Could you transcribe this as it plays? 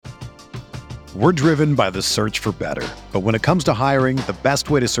We're driven by the search for better. But when it comes to hiring, the best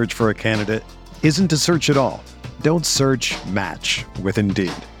way to search for a candidate isn't to search at all. Don't search, match with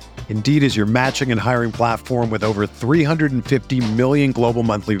Indeed. Indeed is your matching and hiring platform with over 350 million global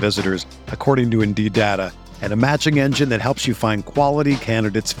monthly visitors, according to Indeed data, and a matching engine that helps you find quality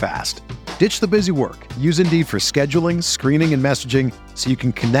candidates fast. Ditch the busy work. Use Indeed for scheduling, screening, and messaging so you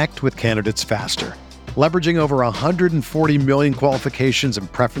can connect with candidates faster. Leveraging over 140 million qualifications and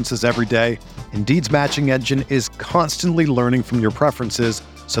preferences every day, Indeed's matching engine is constantly learning from your preferences,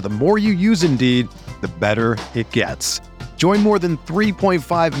 so the more you use Indeed, the better it gets. Join more than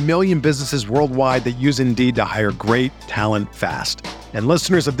 3.5 million businesses worldwide that use Indeed to hire great talent fast. And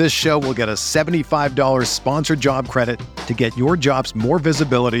listeners of this show will get a $75 sponsored job credit to get your jobs more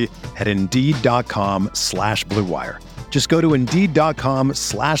visibility at Indeed.com/Blue Wire. Just go to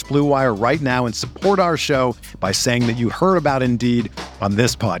Indeed.com/Blue Wire right now and support our show by saying that you heard about Indeed on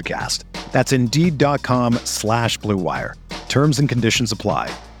this podcast. That's Indeed.com/Blue Wire. Terms and conditions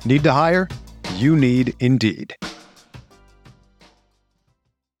apply. Need to hire? You need Indeed.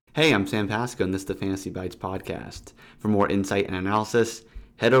 Hey, I'm Sam Pasco, and this is the Fantasy Bites podcast. For more insight and analysis,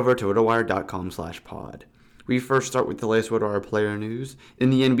 head over to rotowire.com/pod. We first start with the latest RotoWire player news. In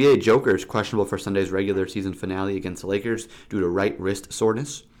the NBA, Joker is questionable for Sunday's regular season finale against the Lakers due to right wrist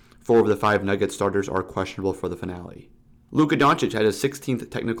soreness. 4 of the 5 Nuggets starters are questionable for the finale. Luka Doncic had his 16th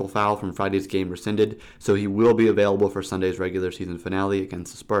technical foul from Friday's game rescinded, so he will be available for Sunday's regular season finale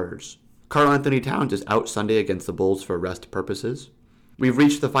against the Spurs. Karl-Anthony Towns is out Sunday against the Bulls for rest purposes. We've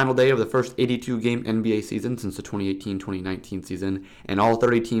reached the final day of the first 82-game NBA season since the 2018-2019 season, and all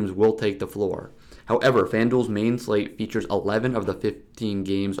 30 teams will take the floor. However, FanDuel's main slate features 11 of the 15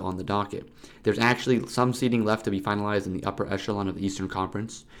 games on the docket. There's actually some seeding left to be finalized in the upper echelon of the Eastern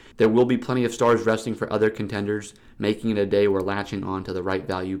Conference. There will be plenty of stars resting for other contenders, making it a day where latching on to the right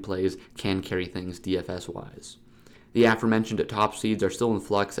value plays can carry things DFS-wise. The aforementioned top seeds are still in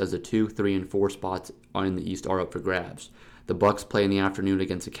flux as the 2, 3, and 4 spots in the East are up for grabs. The Bucks play in the afternoon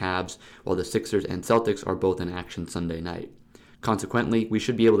against the Cavs, while the Sixers and Celtics are both in action Sunday night. Consequently, we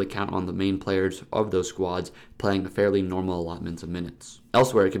should be able to count on the main players of those squads playing a fairly normal allotments of minutes.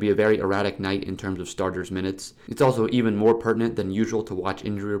 Elsewhere, it could be a very erratic night in terms of starters' minutes. It's also even more pertinent than usual to watch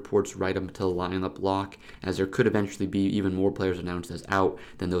injury reports right up until the lineup lock, as there could eventually be even more players announced as out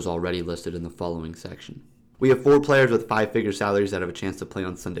than those already listed in the following section. We have 4 players with 5-figure salaries that have a chance to play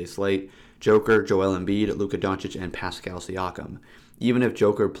on Sunday's slate: Joker, Joel Embiid, Luka Doncic, and Pascal Siakam. Even if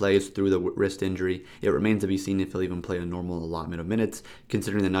Joker plays through the wrist injury, it remains to be seen if he'll even play a normal allotment of minutes,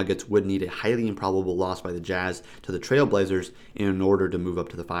 considering the Nuggets would need a highly improbable loss by the Jazz to the Trailblazers in order to move up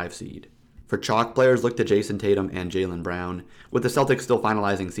to the 5 seed. For chalk players, look to Jason Tatum and Jaylen Brown. With the Celtics still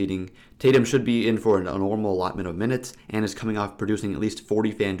finalizing seeding, Tatum should be in for a normal allotment of minutes and is coming off producing at least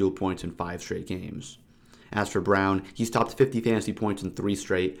 40 FanDuel points in 5 straight games. As for Brown, he's topped 50 fantasy points in 3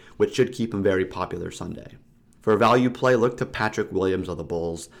 straight, which should keep him very popular Sunday. For a value play, look to Patrick Williams of the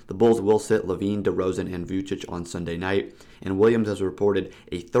Bulls. The Bulls will sit LaVine, DeRozan, and Vucic on Sunday night, and Williams has reported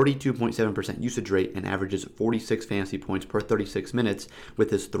a 32.7% usage rate and averages 46 fantasy points per 36 minutes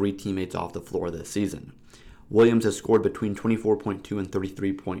with his 3 teammates off the floor this season. Williams has scored between 24.2 and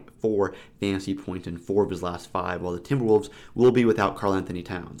 33.4 fantasy points in 4 of his last 5, while the Timberwolves will be without Karl-Anthony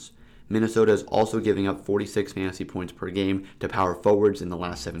Towns. Minnesota is also giving up 46 fantasy points per game to power forwards in the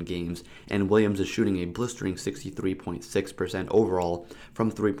last 7 games, and Williams is shooting a blistering 63.6% overall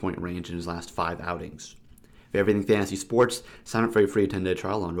from 3-point range in his last 5 outings. For everything fantasy sports, sign up for a free 10-day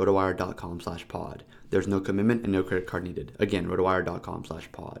trial on rotowire.com/pod. There's no commitment and no credit card needed. Again,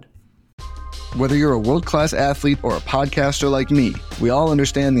 rotowire.com/pod. Whether you're a world-class athlete or a podcaster like me, we all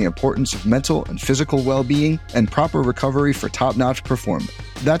understand the importance of mental and physical well-being and proper recovery for top-notch performance.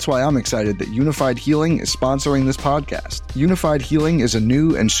 That's why I'm excited that Unified Healing is sponsoring this podcast. Unified Healing is a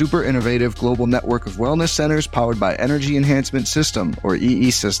new and super innovative global network of wellness centers powered by Energy Enhancement System, or EE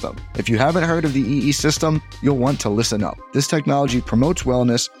System. If you haven't heard of the EE System, you'll want to listen up. This technology promotes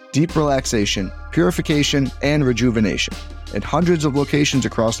wellness, deep relaxation, purification, and rejuvenation. At hundreds of locations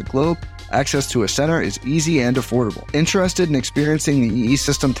across the globe, access to a center is easy and affordable. Interested in experiencing the EE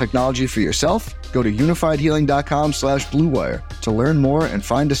System technology for yourself? Go to unifiedhealing.com/bluewire to learn more and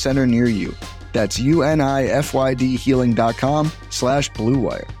find a center near you. That's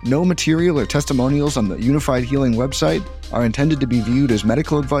unifydhealing.com/bluewire. No material or testimonials on the Unified Healing website are intended to be viewed as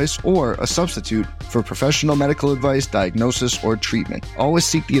medical advice or a substitute for professional medical advice, diagnosis, or treatment. Always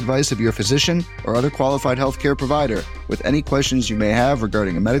seek the advice of your physician or other qualified healthcare provider with any questions you may have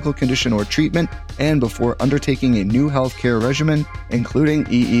regarding a medical condition or treatment and before undertaking a new healthcare regimen, including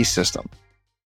EE System.